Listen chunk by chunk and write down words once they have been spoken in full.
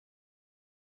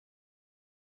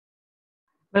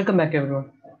Welcome back everyone.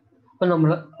 ഇപ്പോൾ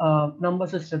നമ്മൾ number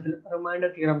സിസ്റ്റത്തിൽ റിമൈൻഡർ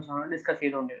തിയറംസ് ആണ് ഡിസ്കസ്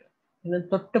ചെയ്തുകൊണ്ടിരുന്നത്. ഇന്ന്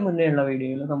തൊട്ട് മുന്നേ ഉള്ള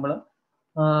വീഡിയോയിൽ നമ്മൾ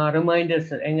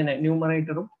റിമൈൻഡേഴ്സ് എങ്ങനെ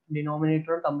ന്യൂമറേറ്ററും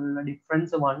ഡിനോമിനേറ്ററും തമ്മിലുള്ള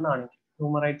ഡിഫറൻസ് 1 ആണെങ്കിൽ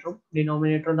ന്യൂമറേറ്ററും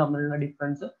ഡിനോമിനേറ്ററും തമ്മിലുള്ള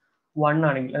ഡിഫറൻസ് 1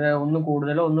 ആണെങ്കിൽ അതായത് ഒന്ന്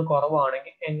കൂടുതലോ ഒന്ന്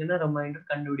കുറവാണെങ്കിൽ എങ്ങനെ റിമൈൻഡർ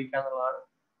കണ്ടുപിടിക്കുക എന്നുള്ളതാണ്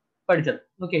പഠിച്ചത്.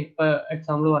 ഓക്കെ, ഇപ്പൊ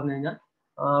എക്സാമ്പിൾ പറഞ്ഞു കഴിഞ്ഞാൽ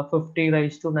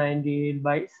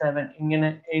 50⁻98/7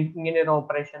 ഇങ്ങനെ ഒരു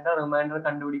ഓപ്പറേഷന്റെ റിമൈൻഡർ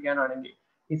കണ്ടുപിടിക്കാനാണെങ്കിൽ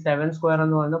ഈ 7 സ്ക്വയർ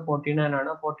എന്ന് പറയുന്നത് 49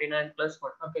 ആണ്. 49 പ്ലസ്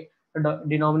 1. ഓക്കെ,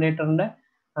 ഡിനോമിനേറ്ററിന്റെ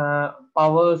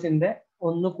പവേഴ്സിന്റെ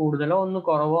ഒന്ന് കൂടുതലോ ഒന്ന്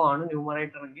കുറവോ ആണ്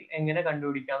ന്യൂമറേറ്റർ എങ്കിൽ എങ്ങനെ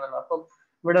കണ്ടുപിടിക്കുക എന്നുള്ളത്. അപ്പം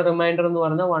ഇവിടെ റിമൈൻഡർ എന്ന്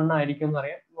പറഞ്ഞാൽ 1 ആയിരിക്കും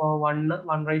എന്നറിയാം.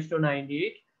 1/98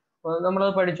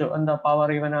 നമ്മളത് പഠിച്ചു. എന്താ പവർ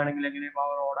ഈവൻ ആണെങ്കിൽ എങ്ങനെ,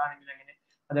 പവർ ഓഡ് ആണെങ്കിൽ എങ്ങനെ,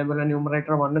 അതേപോലെ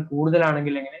ന്യൂമറേറ്റർ 1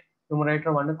 കൂടുതലാണെങ്കിൽ എങ്ങനെ, ന്യൂമറേറ്റർ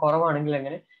 1 കുറവാണെങ്കിൽ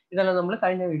എങ്ങനെ, ഇതെല്ലാം നമ്മൾ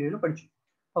കഴിഞ്ഞ വീഡിയോയിൽ പഠിച്ചു.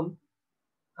 അപ്പം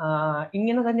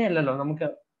ഇങ്ങനെ തന്നെയല്ലല്ലോ നമുക്ക്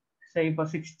ഇപ്പൊ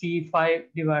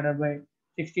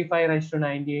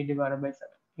 65/65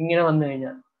 ഇങ്ങനെ വന്നു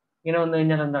കഴിഞ്ഞാൽ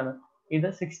എന്താണ് ഇത്?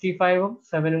 65ഉം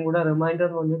 7ഉം കൂടെ റിമൈൻഡർ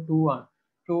എന്ന് പറഞ്ഞാൽ 2 ആണ്.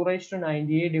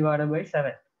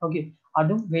 2/98/7. ഓക്കെ,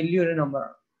 അതും വലിയൊരു നമ്പർ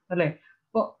ആണ് അല്ലെ?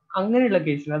 അപ്പോൾ അങ്ങനെയുള്ള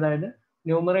കേസിൽ, അതായത്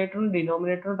ന്യൂമറേറ്ററും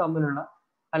ഡിനോമിനേറ്ററും തമ്മിലുള്ള,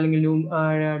 അല്ലെങ്കിൽ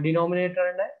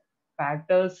ഡിനോമിനേറ്ററിന്റെ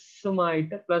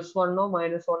ഫാക്ടേഴ്സുമായിട്ട് +1ഓ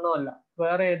 -1ഓ അല്ല,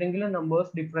 വേറെ ഏതെങ്കിലും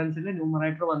നമ്പേഴ്സ് ഡിഫറൻസിൽ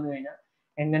ന്യൂമറേറ്റർ വന്നു കഴിഞ്ഞാൽ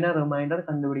എങ്ങനെ റിമൈൻഡർ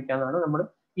കണ്ടുപിടിക്കാന്നാണ് നമ്മൾ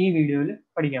ഈ വീഡിയോയിൽ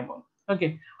പഠിക്കാൻ പോകുന്നത്. ഓക്കെ,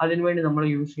 അതിനുവേണ്ടി നമ്മൾ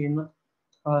യൂസ് ചെയ്യുന്ന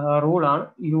റൂളാണ്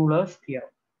യൂളേഴ്സ്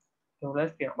തിയറം.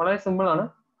 വളരെ സിമ്പിൾ ആണ്.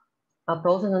 ആ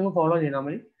പ്രോസസ് നിങ്ങൾക്ക് ഫോളോ ചെയ്താൽ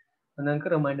മതി, നിങ്ങൾക്ക്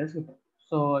റിമൈൻഡേഴ്സ് കിട്ടും.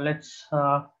 So let's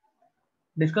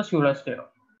discuss Euler's theorem.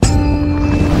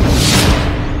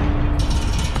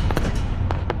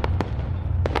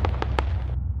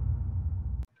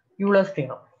 Euler's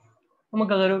theorem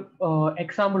നമുക്കതൊരു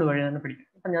എക്സാമ്പിൾ വഴി തന്നെ പഠിക്കാം.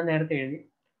 ഇപ്പൊ ഞാൻ നേരത്തെ എഴുതി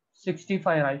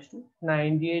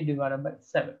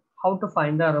 65/98/7. How to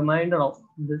find the remainder of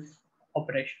this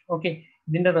operation? Okay,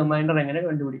 ഇതിന്റെ റിമൈൻഡർ എങ്ങനെ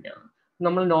കണ്ടുപിടിക്കാം?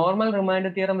 നമ്മൾ നോർമൽ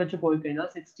റിമൈൻഡർ തിയറം വെച്ച് പോയി കഴിഞ്ഞാൽ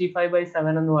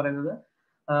 65/7 എന്ന് പറയുന്നത്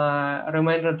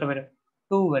റിമൈൻഡർ എത്ര വരും?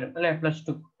 2 വരും അല്ലെ,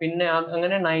 +2. പിന്നെ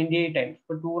അങ്ങനെ 98 ടൈംസ്.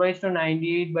 ഇപ്പൊ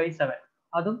 2/98/7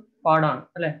 അതും പാടാണ്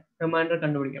അല്ലെ റിമൈൻഡർ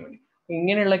കണ്ടുപിടിക്കാൻ വേണ്ടി.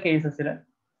 ഇങ്ങനെയുള്ള കേസസിൽ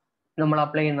നമ്മൾ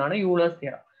അപ്ലൈ ചെയ്യുന്നതാണ് Euler's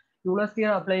theorem. Euler's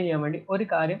theorem apply ചെയ്യാൻ വേണ്ടി ഒരു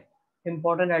കാര്യം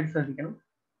ഇമ്പോർട്ടൻ്റ് ആയിട്ട് ശ്രദ്ധിക്കണം.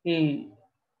 ഈ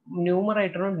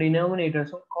ന്യൂമറേറ്ററും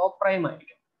ഡിനോമിനേറ്റേഴ്സും കോപ്രൈം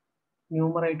ആയിരിക്കും.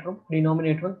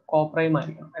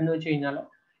 എന്ന് വെച്ച് കഴിഞ്ഞാൽ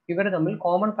ഇവർ തമ്മിൽ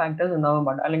കോമൺ ഫാക്ടേഴ്സ് ഉണ്ടാവാൻ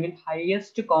പാടില്ല, അല്ലെങ്കിൽ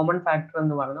ഹയസ്റ്റ് കോമൺ ഫാക്ടർ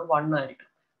എന്ന് പറയുന്നത് 1 ആയിരിക്കും.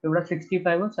 ഇവിടെ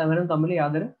 65ഉം 7ഉം തമ്മിൽ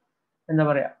യാതൊരു എന്താ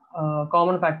പറയാ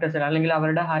കോമൺ ഫാക്ടേഴ്സ് ഇല്ല, അല്ലെങ്കിൽ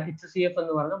അവരുടെ HCF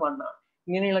എന്ന് പറയുന്നത് 1 ആണ്.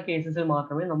 ഇങ്ങനെയുള്ള കേസസിൽ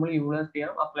മാത്രമേ നമ്മൾ യൂളേഴ്സ്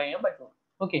തിയറം അപ്ലൈ ചെയ്യാൻ പറ്റുള്ളൂ.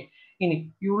 ഓക്കെ, ഇനി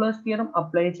യൂളേഴ്സ് തിയറം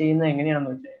അപ്ലൈ ചെയ്യുന്നത്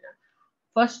എങ്ങനെയാണെന്ന് വെച്ച് കഴിഞ്ഞാൽ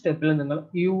ഫസ്റ്റ് സ്റ്റെപ്പിൽ നിങ്ങൾ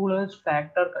യൂളേഴ്സ്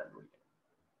ഫാക്ടർ കണ്ടുപിടിക്കും.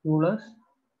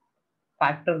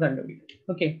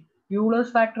 ഓക്കെ,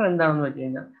 യൂളേഴ്സ് ഫാക്ടർ എന്താണെന്ന് വെച്ച്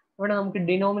കഴിഞ്ഞാൽ ഇവിടെ നമുക്ക്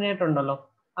ഡിനോമിനേറ്റർ ഉണ്ടല്ലോ,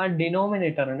 ആ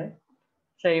ഡിനോമിനേറ്ററിന്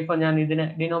ഇപ്പൊ ഞാൻ ഇതിനെ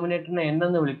ഡിനോമിനേറ്ററിനെ n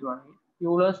എന്ന് വിളിക്കുവാണെങ്കിൽ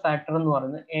യൂളേഴ്സ് ഫാക്ടർ എന്ന്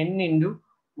പറയുന്നത് n ×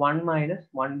 1 -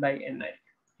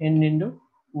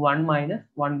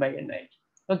 1/n ആയിരിക്കും.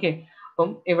 ഓക്കെ, അപ്പം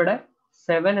ഇവിടെ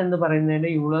 7 എന്ന് പറയുന്നതിന്റെ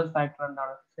യൂളേഴ്സ് ഫാക്ടർ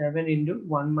എന്താണ്? 7 ×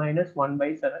 1 -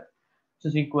 1/7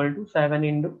 is equal to 7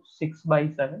 ×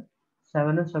 6/7.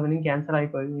 7ഉം 7ഉം ക്യാൻസൽ ആയി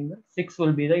പോയി കഴിഞ്ഞാൽ 6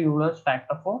 will be the Euler's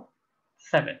factor for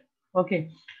 7. Okay,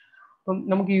 അപ്പം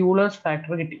നമുക്ക് യൂളേഴ്സ്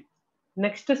ഫാക്ടർ കിട്ടി.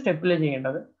 നെക്സ്റ്റ് സ്റ്റെപ്പിൽ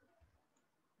ചെയ്യേണ്ടത്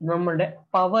നമ്മുടെ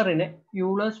പവറിനെ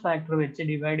യൂളേഴ്സ് ഫാക്ടർ വെച്ച്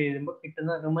ഡിവൈഡ് ചെയ്യുമ്പോൾ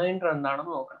കിട്ടുന്ന റിമൈൻഡർ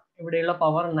എന്താണെന്ന് നോക്കണം. ഇവിടെയുള്ള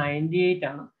പവർ 98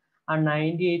 ആണ്. ആ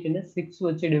 98നെ 6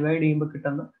 വെച്ച് ഡിവൈഡ് ചെയ്യുമ്പോൾ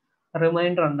കിട്ടുന്ന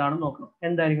റിമൈൻഡർ എന്താണെന്ന് നോക്കണം.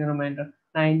 എന്തായിരിക്കും റിമൈൻഡർ?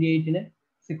 98നെ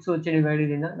 6 വെച്ച് ഡിവൈഡ്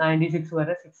ചെയ്ത് കഴിഞ്ഞാൽ 96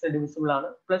 വരെ 6 ഡിവിസിബിൾ ആണ്,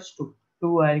 +2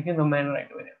 ആയിരിക്കും റിമൈൻഡർ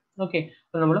ആയിട്ട് വരിക. ഓക്കെ,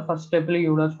 അപ്പൊ നമ്മൾ ഫസ്റ്റ് സ്റ്റെപ്പിൽ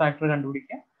യൂളേഴ്സ് ഫാക്ടർ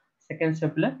കണ്ടുപിടിക്കുക. സെക്കൻഡ്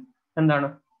സ്റ്റെപ്പിൽ എന്താണ്?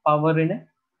 പവറിനെ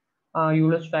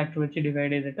യൂളേഴ്സ് ഫാക്ടർ വെച്ച്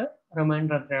ഡിവൈഡ് ചെയ്തിട്ട്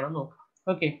റിമൈൻഡർ എത്രയാണെന്ന് നോക്കാം.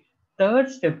 ഓക്കെ,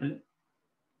 തേർഡ് സ്റ്റെപ്പിൽ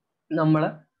നമ്മൾ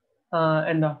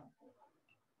എന്താ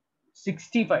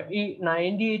 65 ഈ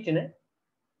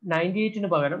 98ന്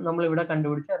പകരം നമ്മൾ ഇവിടെ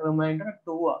കണ്ടുപിടിച്ച റിമൈൻഡർ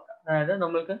 2 ആക്കാം. അതായത്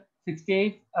നമ്മൾക്ക്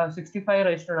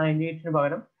 65/98ന്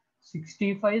പകരം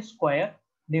 65 സ്ക്വയർ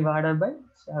ഡിവൈഡഡ് ബൈ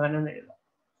 7 എന്ന് എഴുതാം.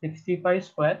 65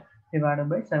 സ്ക്വയർ ഡിവൈഡഡ്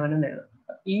ബൈ 7 എന്ന് എഴുതാം.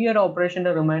 ഈ ഒരു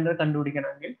ഓപ്പറേഷന്റെ റിമൈൻഡർ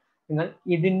കണ്ടുപിടിക്കണമെങ്കിൽ നിങ്ങൾ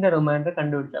ഇതിന്റെ റിമൈൻഡർ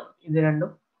കണ്ടുപിടിച്ചാൽ മതി. ഇത് രണ്ടും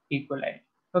ഈക്വൽ ആയിരിക്കും.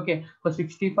 ഓക്കെ, അപ്പൊ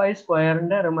 65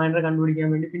 സ്ക്വയറിന്റെ റിമൈൻഡർ കണ്ടുപിടിക്കാൻ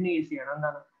വേണ്ടി പിന്നെ ഈസിയാണ്.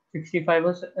 എന്താണ്?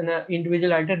 65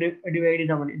 ഇൻഡിവിജ്വൽ ആയിട്ട് ഡിവൈഡ്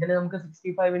ചെയ്താൽ മതി. ഇതിനെ നമുക്ക്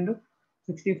 65 ×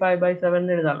 65/7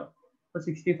 എന്ന് എഴുതാമല്ലോ. അപ്പൊ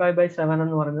 65/7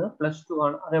 എന്ന് പറയുന്നത് +2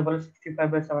 ആണ്. അതേപോലെ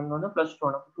 65/7 എന്ന് പറയുന്നത് +2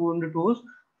 ആണ്. 2 × 2 is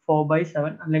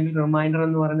 4/7, അല്ലെങ്കിൽ റിമൈൻഡർ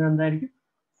എന്ന് പറയുന്നത് എന്തായിരിക്കും?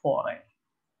 4 ആയിരിക്കും.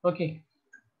 ഓക്കെ,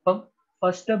 അപ്പം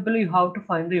ഫസ്റ്റ് സ്റ്റെപ്പിൽ you have to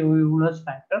find the Euler's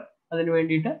factor. അതിന്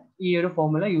വേണ്ടിയിട്ട് ഈ ഒരു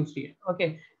ഫോർമുല യൂസ് ചെയ്യാം. ഓക്കെ,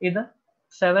 ഇത്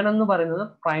 7 എന്ന് പറയുന്നത്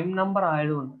പ്രൈം നമ്പർ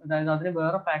ആയതുകൊണ്ട്, അതായത് അതിന്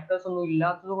വേറെ ഫാക്ടേഴ്സ് ഒന്നും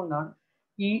ഇല്ലാത്തത് കൊണ്ടാണ്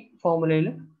ഈ ഫോർമുലയിൽ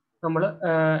നമ്മൾ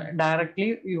ഡയറക്ട്ലി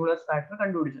യൂളേഴ്സ് ഫാക്ടർ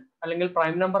കണ്ടുപിടിച്ചത്. അല്ലെങ്കിൽ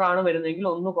പ്രൈം നമ്പർ ആണ് വരുന്നതെങ്കിൽ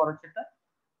ഒന്ന് കുറച്ചിട്ട്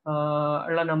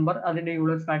ഉള്ള നമ്പർ അതിന്റെ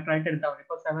യൂളേഴ്സ് ഫാക്ടർ ആയിട്ട് എടുത്താൽ മതി.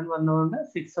 ഇപ്പോൾ 7 വന്നതുകൊണ്ട്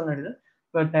 6 എന്ന് എഴുതും.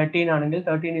 ഇപ്പോൾ 13 ആണെങ്കിൽ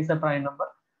 13 is A prime number.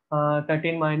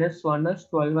 13 minus 1 is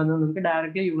 12 എന്ന് നിങ്ങൾക്ക്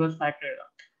ഡയറക്റ്റ്ലി യൂളേഴ്സ് ഫാക്ടർ എഴുതാം.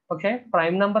 പക്ഷേ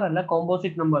പ്രൈം നമ്പർ അല്ല,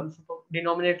 കോമ്പോസിറ്റ് നമ്പേഴ്സ്. ഇപ്പോൾ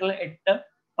ഡിനോമിനേറ്ററിൽ 8,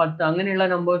 10 അങ്ങനെയുള്ള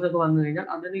നമ്പേഴ്സ് ഒക്കെ വന്നു കഴിഞ്ഞാൽ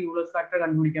അതിന് യൂളേഴ്സ് ഫാക്ടർ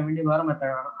കണ്ടുപിടിക്കാൻ വേണ്ടി വേറെ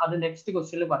മെത്തേഡാണ്. അത് നെക്സ്റ്റ്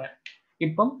ക്വസ്റ്റ്യനിൽ പറയാം.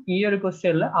 ഇപ്പം ഈ ഒരു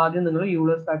ക്വസ്റ്റ്യനിൽ ആദ്യം നിങ്ങൾ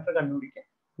യൂളേഴ്സ് ഫാക്ടർ കണ്ടുപിടിക്കുക.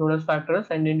 Euler's factor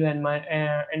n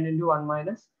into 1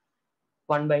 minus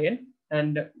 1 by n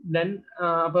and then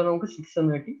അപ്പോൾ നമുക്ക് 6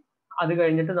 എന്ന് കിട്ടി. അത്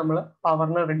കഴിഞ്ഞിട്ട് നമ്മൾ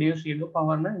പവറിനെ റെഡ്യൂസ് ചെയ്തു.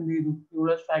 പവറിനെ എന്ത് ചെയ്തു?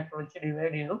 യൂളേഴ്സ് ഫാക്ടർ വെച്ച്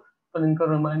ഡിവൈഡ് ചെയ്തു. അപ്പോൾ നിങ്ങൾക്ക്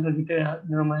റിമൈൻഡർ കിട്ടിയ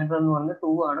റിമൈൻഡർ എന്ന് പറഞ്ഞാൽ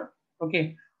 2 ആണ്. ഓക്കെ,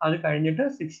 അത് കഴിഞ്ഞിട്ട്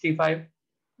 65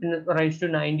 റൈസ് ടു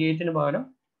 98 പകരം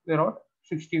we wrote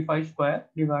 65 square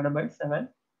divide by 7.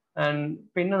 And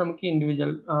പിന്നെ നമുക്ക്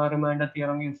ഇൻഡിവിജ്വൽ റിമൈൻഡർ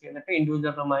തിയറം യൂസ് ചെയ്തിട്ട്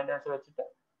ഇൻഡിവിജ്വൽ റിമൈൻഡേഴ്സ് വെച്ചിട്ട്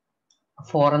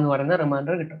 4 എന്ന് പറയുന്ന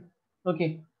റിമൈൻഡർ കിട്ടും. Okay,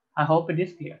 I hope it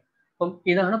is clear. അപ്പം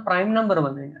ഇതാണ് പ്രൈം നമ്പർ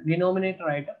വന്നു കഴിഞ്ഞാൽ, ഡിനോമിനേറ്റർ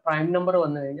ആയിട്ട് പ്രൈം നമ്പർ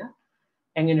വന്നു കഴിഞ്ഞാൽ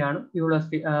എങ്ങനെയാണ്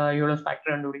യൂളേഴ്സ് ഫാക്ടർ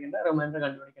കണ്ടുപിടിക്കേണ്ടത്, റിമൈൻഡർ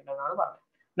കണ്ടുപിടിക്കേണ്ടതെന്നാണ് പറഞ്ഞത്.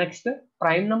 നെക്സ്റ്റ്,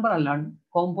 പ്രൈം നമ്പർ അല്ലാണ്ട്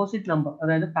കോമ്പോസിറ്റ് നമ്പർ,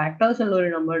 അതായത് ഫാക്ടേഴ്സ് ഉള്ള ഒരു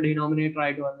നമ്പർ ഡിനോമിനേറ്റർ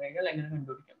ആയിട്ട് വന്നു കഴിഞ്ഞാൽ എങ്ങനെ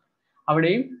കണ്ടുപിടിക്കണം.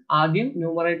 അവിടെയും ആദ്യം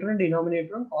ന്യൂമറേറ്ററും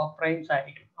ഡിനോമിനേറ്ററും കോപ്രൈംസ്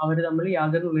ആയിരിക്കും. അവർ തമ്മിൽ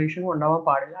യാതൊരു റിലേഷനും ഉണ്ടാവാൻ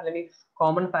പാടില്ല. അല്ലെങ്കിൽ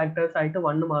കോമൺ ഫാക്ടേഴ്സ് ആയിട്ട്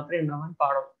 1 മാത്രമേ ഉണ്ടാവാൻ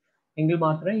പാടുള്ളൂ. എങ്കിൽ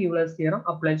മാത്രമേ യൂളേഴ്സ് തിയറം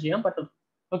അപ്ലൈ ചെയ്യാൻ പറ്റുള്ളൂ.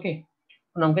 ഓക്കെ,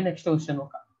 നമുക്ക് നെക്സ്റ്റ് ക്വസ്റ്റ്യൻ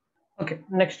നോക്കാം. Okay,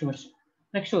 next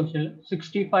question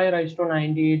 65 raise to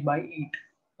 98 by 8.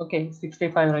 Okay,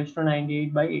 65 raise to 98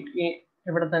 by 8.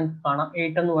 ഇവിടെ തന്നെ കാണാം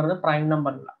 8 എന്ന് പറയുന്നത് പ്രൈം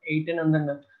നമ്പർ അല്ല. 8ന്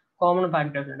എന്തുണ്ട്? കോമൺ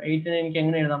ഫാക്ടേഴ്സ് ഉണ്ട്. 8ന് എനിക്ക്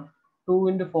എങ്ങനെ എഴുതാം? 2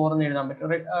 into 4 എന്ന് എഴുതാൻ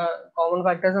പറ്റും. കോമൺ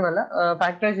ഫാക്ടേഴ്സ് എന്നല്ല,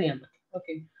 ഫാക്ടറൈസ് ചെയ്യാൻ പറ്റും.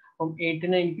 ഓക്കെ, അപ്പം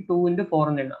 8ന് എനിക്ക് 2 into 4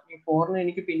 എന്ന് എഴുതാം. ഈ 4ന്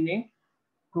എനിക്ക് പിന്നെയും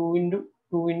 2 into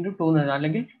 2 എന്ന് എഴുതാം,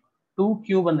 അല്ലെങ്കിൽ 2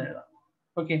 cube എന്ന് എഴുതാം.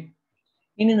 ഓക്കെ,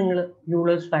 ഇനി നിങ്ങൾ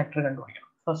യൂളേഴ്സ് ഫാക്ടർ കണ്ടുപിടിക്കണം.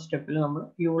 ഫസ്റ്റ് സ്റ്റെപ്പിൽ നമ്മൾ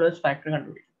യൂളേഴ്സ് ഫാക്ടർ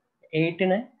കണ്ടുപിടിക്കും.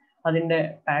 8നെ അതിന്റെ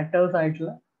ഫാക്ടേഴ്സ്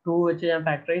ആയിട്ടുള്ള 2 വെച്ച് ഞാൻ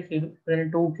ഫാക്ടറൈസ് ചെയ്തു. അതിന്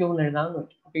 2 cube എന്ന് എഴുതാമെന്ന്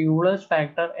പറ്റും. അപ്പോൾ യൂളേഴ്സ്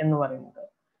ഫാക്ടർ എന്ന് പറയുന്നത്,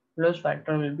 യൂളേഴ്സ്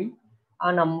ഫാക്ടർ വിൽ ബി ആ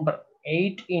നമ്പർ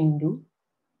 8 into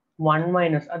 1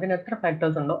 മൈനസ്, അതിന് എത്ര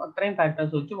ഫാക്ടേഴ്സ് ഉണ്ടോ അത്രയും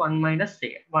ഫാക്ടേഴ്സ് വെച്ച് 1 മൈനസ്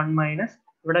ചെയ്യാം. 1 മൈനസ്,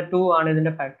 ഇവിടെ 2 ആണ്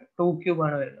ഇതിന്റെ ഫാക്ടർ, 2 ക്യൂബ്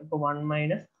ആണ് വരുന്നത്. അപ്പോൾ 1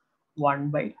 മൈനസ് 1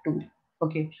 by 2.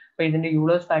 ഓക്കെ, അപ്പോൾ ഇതിന്റെ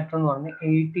യൂളേഴ്സ് ഫാക്ടർ എന്ന് പറഞ്ഞാൽ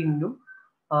 8 into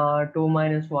 2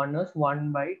 minus 1 is 1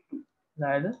 by 2.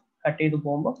 അതായത് കട്ട് ചെയ്ത്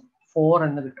പോകുമ്പോൾ 4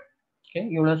 എന്ന് കിട്ടും. ഓക്കെ,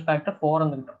 യൂളേഴ്സ് ഫാക്ടർ 4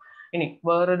 എന്ന് കിട്ടും. ഇനി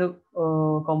വേറൊരു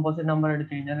കോമ്പോസിറ്റ് നമ്പർ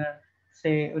എടുത്തു കഴിഞ്ഞാൽ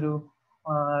സേ ഒരു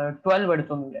 12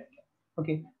 എടുത്തൊന്നും വിചാരിക്കാം.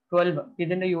 ഓക്കെ, 12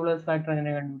 ഇതിന്റെ യൂളേഴ്സ് ഫാക്ടർ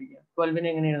എങ്ങനെ കണ്ടുപിടിക്കുക? 12നെ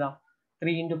എങ്ങനെ എഴുതാം?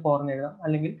 3 into 4 എന്ന് എഴുതാം,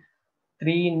 അല്ലെങ്കിൽ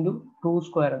 3 into 2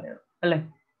 സ്ക്വയർ എന്ന് എഴുതാം അല്ലേ.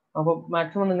 അപ്പോൾ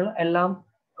മാക്സിമം നിങ്ങൾ എല്ലാം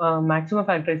മാക്സിമം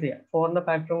ഫാക്ടറൈസ് ചെയ്യാം. 4ന്റെ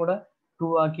ഫാക്ടറും കൂടെ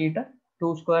 2 ആക്കിയിട്ട്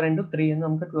 2 സ്ക്വയർ into 3 എന്ന്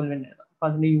നമുക്ക് 12നെ എഴുതാം. അപ്പൊ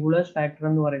അതിന്റെ യൂളേഴ്സ് ഫാക്ടർ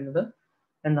എന്ന് പറയുന്നത്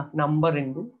എന്താ? Number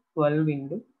into 12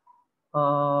 into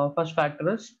first factor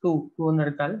 2 എന്ന്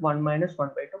എടുത്താൽ 1 minus 1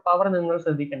 by 2. പവർ നിങ്ങൾ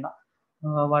ശ്രദ്ധിക്കേണ്ട.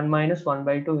 1 minus 1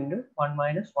 by 2 into 1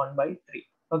 minus 1 by 3.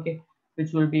 Okay,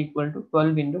 which will be equal to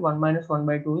 12 into 1 minus 1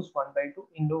 by 2 is 1 by 2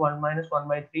 into 1 minus 1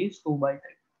 by 3 is 2 by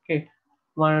 3. Okay,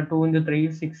 2 into 3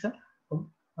 is 6.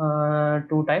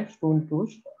 2 times 2 into 2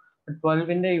 is 4.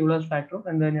 12ന്റെ Euler's factor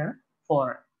എന്ത് തന്നെയാണ്? 4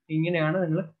 ആണ്. ഇങ്ങനെയാണ്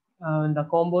നിങ്ങൾ എന്താ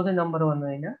composite number വന്നു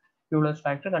കഴിഞ്ഞാൽ Euler's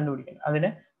factor കണ്ടുപിടിക്കുന്നത്. അതിനെ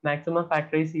മാക്സിമം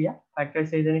ഫാക്ടറൈസ് ചെയ്യുക. ഫാക്ടറൈസ്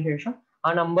ചെയ്തതിന് ശേഷം ആ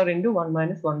number into 1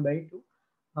 minus 1 by 2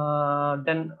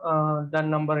 then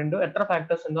number into എത്ര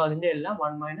ഫാക്ടേഴ്സ് ഉണ്ടോ അതിന്റെ എല്ലാം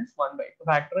 1 minus 1 by 2.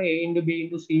 Factor a into b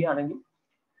into c ആണെങ്കിൽ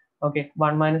okay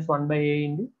 1 minus 1 by a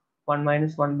into 1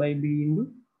 minus 1 by b into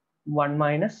 1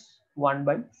 minus 1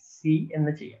 by c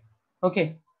എന്ന് ചെയ്യാം. ഓക്കെ,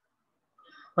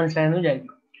 മനസ്സിലായെന്ന്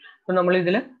വിചാരിക്കും. അപ്പൊ നമ്മൾ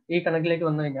ഇതിൽ ഈ കണക്കിലേക്ക്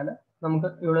വന്നു കഴിഞ്ഞാൽ നമുക്ക്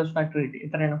യൂളേഴ്സ് ഫാക്ടർ കിട്ടി.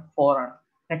 എത്രയാണ്? 4 ആണ്.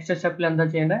 നെക്സ്റ്റ് സ്റ്റെപ്പിൽ എന്താ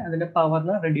ചെയ്യേണ്ടത്? അതിന്റെ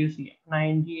പവറിനെ റെഡ്യൂസ് ചെയ്യാം.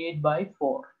 98 by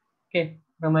 4. ഓക്കെ,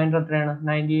 റിമൈൻഡർ എത്രയാണ്?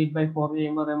 98 by 4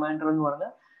 ചെയ്യുമ്പോൾ റിമൈൻഡർ എന്ന്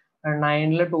പറഞ്ഞാൽ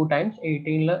 9ൽ 2 times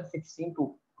 18ൽ 16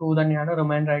 2 തന്നെയാണ്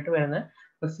റിമൈൻഡർ ആയിട്ട് വരുന്നത്.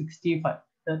 65.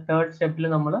 തേർഡ് സ്റ്റെപ്പിൽ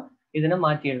നമ്മൾ ഇതിനെ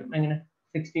മാറ്റി എഴുതും. എങ്ങനെ?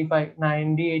 65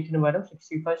 98ന് പകരം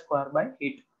 65 square by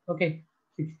 8. Okay,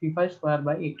 65 square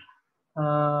by 8.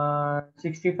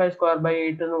 65 square by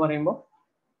 8 എന്ന് പറയുമ്പോൾ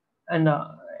എന്താ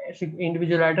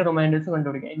ഇൻഡിവിജ്വൽ ആയിട്ട് റിമൈൻഡേഴ്സ്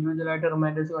കണ്ടുപിടിക്കുക. ഇൻഡിവിജ്വൽ ആയിട്ട്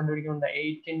റിമൈൻഡേഴ്സ് കണ്ടുപിടിക്കുന്നത്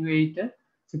 8 into 8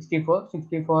 64.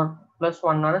 64 plus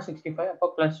 1 ആണ് 65. അപ്പോൾ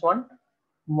 +1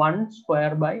 1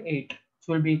 square by 8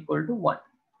 will be equal to 1.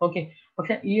 Okay,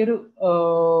 പക്ഷെ ഈ ഒരു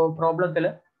പ്രോബ്ലത്തിൽ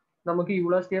നമുക്ക്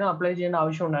യൂളേഴ്സ് തിയറം അപ്ലൈ ചെയ്യേണ്ട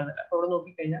ആവശ്യം ഉണ്ടായിരുന്നില്ല. അപ്പോൾ ഇവിടെ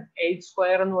നോക്കിക്കഴിഞ്ഞാൽ 8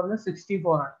 സ്ക്വയർ എന്ന് പറയുന്നത്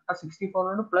 64 ആണ്. ആ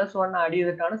 64നോട് +1 ആഡ്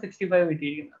ചെയ്തിട്ടാണ് 65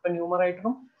 കിട്ടിയിരിക്കുന്നത്. അപ്പൊ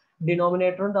ന്യൂമറേറ്ററും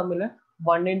ഡിനോമിനേറ്ററും തമ്മിൽ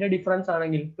 1ന്റെ ഡിഫറൻസ്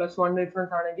ആണെങ്കിൽ +1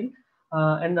 ഡിഫറൻസ് ആണെങ്കിൽ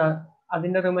എന്താ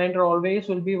അതിന്റെ റിമൈൻഡർ ഓൾവേസ്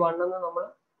വിൽ ബി 1 എന്ന് നമ്മൾ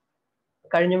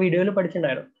കഴിഞ്ഞ വീഡിയോയിൽ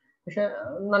പഠിച്ചിട്ടുണ്ടായിരുന്നു. പക്ഷെ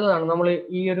നല്ലതാണ്, നമ്മൾ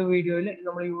ഈ ഒരു വീഡിയോയിൽ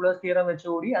നമ്മൾ യൂളേഴ്സ് തിയറം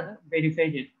വെച്ചുകൂടി അത് വെരിഫൈ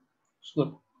ചെയ്തു.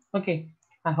 Good. Okay,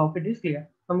 I hope it is clear.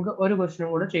 നമുക്ക് ഒരു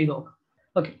ക്വസ്റ്റ്യനും കൂടെ ചെയ്ത് നോക്കാം.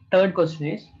 Okay, third question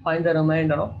is find the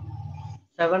reminder of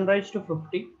 7 raised to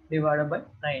 50 divided by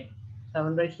 9.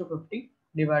 7 raised to 50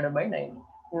 divided by 90.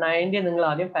 90 നിങ്ങൾ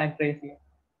ആദ്യം ഫാക്ടറൈസ് ചെയ്യാം.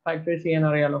 ഫാക്ടറൈസ് ചെയ്യാൻ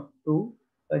അറിയാലോ. 2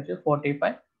 വെച്ച്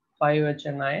 45, 5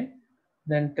 വെച്ച് 9,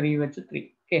 then 3 വെച്ച് 3.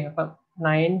 ഓക്കെ, അപ്പം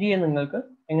 90 നിങ്ങൾക്ക്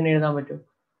എങ്ങനെ എഴുതാൻ പറ്റും?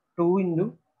 2 into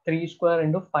 3 square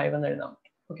into 5 എന്ന് എഴുതാൻ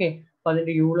പറ്റും. ഓക്കെ, അപ്പൊ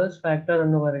അതിന്റെ യൂളേഴ്സ് ഫാക്ടർ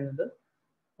എന്ന് പറയുന്നത്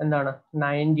എന്താണ്?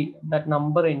 90, that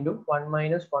number into 1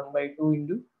 minus 1 by 2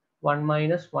 into 1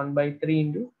 minus 1 by 3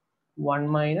 into 1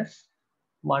 minus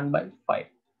 1 by 5.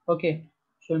 Okay,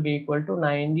 should be equal to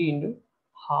 90 into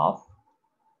half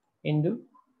into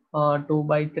 2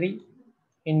 by 3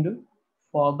 into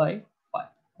 4 by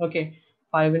 5. Okay,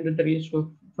 5 into 3 is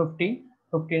 15,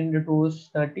 15 into 2 is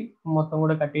 30. മൊത്തം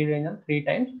കൂടെ കട്ട് ചെയ്ത് കഴിഞ്ഞാൽ 3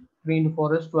 times 3 into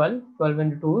 4 is 12, 12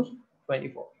 into 2 is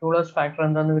 24. Euler's factor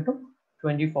എന്താണെന്ന് കിട്ടും?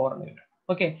 24 എന്ന് കിട്ടും.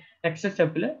 Okay, next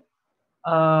സ്റ്റെപ്പിൽ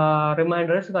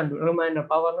reminders കണ്ടു. റിമൈൻഡർ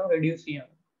പവറിനെ റെഡ്യൂസ് ചെയ്യാം.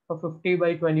 അപ്പോൾ 50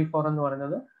 by 24 എന്ന്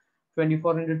പറയുന്നത്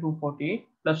 24 into 2 48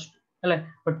 plus 2 അല്ലെ,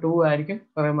 അപ്പോൾ 2 ആയിരിക്കും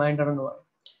റിമൈൻഡർ എന്ന് പറയും.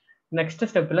 നെക്സ്റ്റ്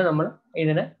സ്റ്റെപ്പിൽ നമ്മൾ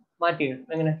ഇതിനെ മാറ്റി എഴുതും.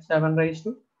 എങ്ങനെ? 7 raised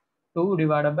to 2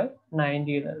 divided by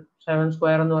 90 എഴുതും. 7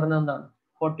 സ്ക്വയർ എന്ന് പറയുന്നത് എന്താണ്?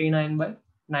 49 by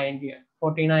 90 ആണ്.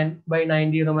 49 by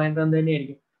 90 റിമൈൻഡർ എന്ത്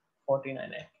തന്നെയായിരിക്കും?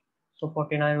 49 ആയിരിക്കും. So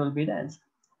 49 will be the answer.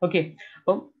 Okay,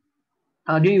 അപ്പം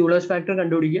ആദ്യം യൂളേഴ്സ് ഫാക്ടർ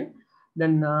കണ്ടുപിടിക്കുക,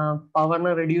 ദെൻ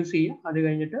പവറിനെ റെഡ്യൂസ് ചെയ്യുക, അത്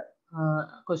കഴിഞ്ഞിട്ട്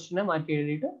ക്വസ്റ്റിനെ മാറ്റി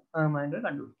എഴുതിയിട്ട് റിമൈൻഡർ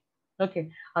കണ്ടുപിടിക്കുക. ഓക്കെ,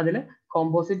 അതിൽ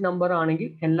കോമ്പോസിറ്റ് നമ്പർ ആണെങ്കിൽ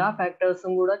എല്ലാ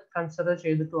ഫാക്ടേഴ്സും കൂടെ കൺസിഡർ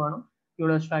ചെയ്തിട്ട് വേണം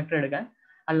യൂളേഴ്സ് ഫാക്ടർ എടുക്കാൻ.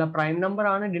 അല്ല പ്രൈം നമ്പർ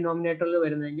ആണ് ഡിനോമിനേറ്ററിൽ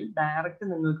വരുന്നതെങ്കിൽ ഡയറക്റ്റ്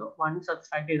നിങ്ങൾക്ക് 1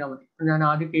 സബ്സ്ട്രാക്ട് ചെയ്താൽ മതി. ഞാൻ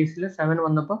ആദ്യ കേസിൽ 7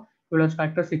 വന്നപ്പോൾ യൂളേഴ്സ്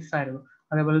ഫാക്ടർ 6 ആയിരുന്നു.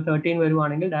 അതേപോലെ 13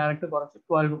 വരുവാണെങ്കിൽ ഡയറക്റ്റ് കുറച്ച്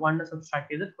 12 1 സബ്സ്ട്രാക്ട്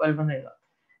ചെയ്ത് 12 എന്ന് എഴുതാം.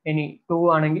 ഇനി 2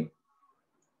 ആണെങ്കിൽ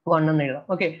 1 എന്ന് എഴുതാം.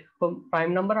 ഓക്കെ, അപ്പം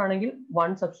പ്രൈം നമ്പർ ആണെങ്കിൽ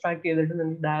 1 സബ്സ്ട്രാക്ട് ചെയ്തിട്ട്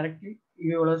നിങ്ങൾക്ക് ഡയറക്റ്റ്ലി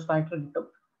യൂളേഴ്സ് ഫാക്ടർ കിട്ടും.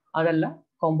 അതല്ല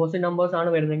കോമ്പോസിറ്റ് നമ്പേഴ്സ് ആണ്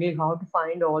വരുന്നെങ്കിൽ you have to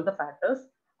find all the factors.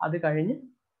 അത് കഴിഞ്ഞ്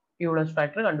യൂളേഴ്സ്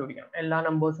ഫാക്ടർ കണ്ടുപിടിക്കണം. എല്ലാ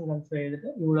നമ്പേഴ്സും കൺസിഡർ ചെയ്തിട്ട്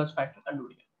യൂളേഴ്സ് ഫാക്ടർ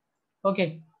കണ്ടുപിടിക്കണം. ഓക്കെ,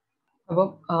 അപ്പം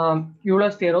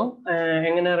യൂളേഴ്സ് തിയറവും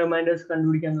എങ്ങനെ റിമൈൻഡേഴ്സ്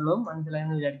കണ്ടുപിടിക്കുക എന്നുള്ളതും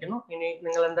മനസ്സിലായെന്ന് വിചാരിക്കുന്നു. ഇനി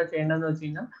നിങ്ങൾ എന്താ ചെയ്യേണ്ടതെന്ന് വെച്ച്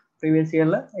കഴിഞ്ഞാൽ പ്രീവിയസ്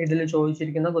ഇയറിൽ ഇതിൽ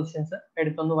ചോദിച്ചിരിക്കുന്ന ക്വസ്റ്റ്യൻസ്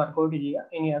എടുത്തൊന്ന് വർക്ക്ഔട്ട് ചെയ്യുക.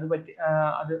 ഇനി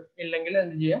അത് ഇല്ലെങ്കിൽ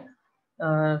എന്ത് ചെയ്യുക?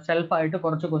 സെൽഫായിട്ട്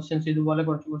കുറച്ച് ക്വസ്റ്റ്യൻസ് ഇതുപോലെ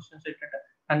കുറച്ച് ക്വസ്റ്റ്യൻസ് ഇട്ടിട്ട്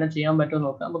തന്നെ ചെയ്യാൻ പറ്റുമോ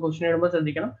നോക്കുക. അപ്പോൾ ക്വസ്റ്റ്യൻ ഇടുമ്പോൾ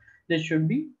ശ്രദ്ധിക്കണം, this should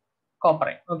be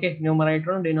coprime. Okay,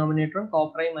 ന്യൂമറേറ്ററും ഡിനോമിനേറ്ററും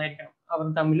coprime ആയിരിക്കണം. അവർ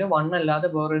തമ്മിൽ 1 അല്ലാതെ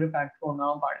വേറൊരു ഫാക്ടർ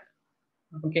ഉണ്ടാവാൻ പാടില്ല.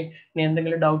 ഓക്കെ, ഇനി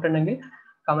എന്തെങ്കിലും ഡൗട്ട് ഉണ്ടെങ്കിൽ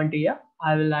കമന്റ് ചെയ്യുക.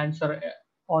 I will answer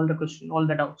all the question, all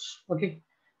the doubts. Okay,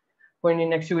 അപ്പോൾ ഇനി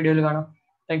നെക്സ്റ്റ് വീഡിയോയിൽ കാണാം.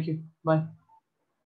 Thank you, by.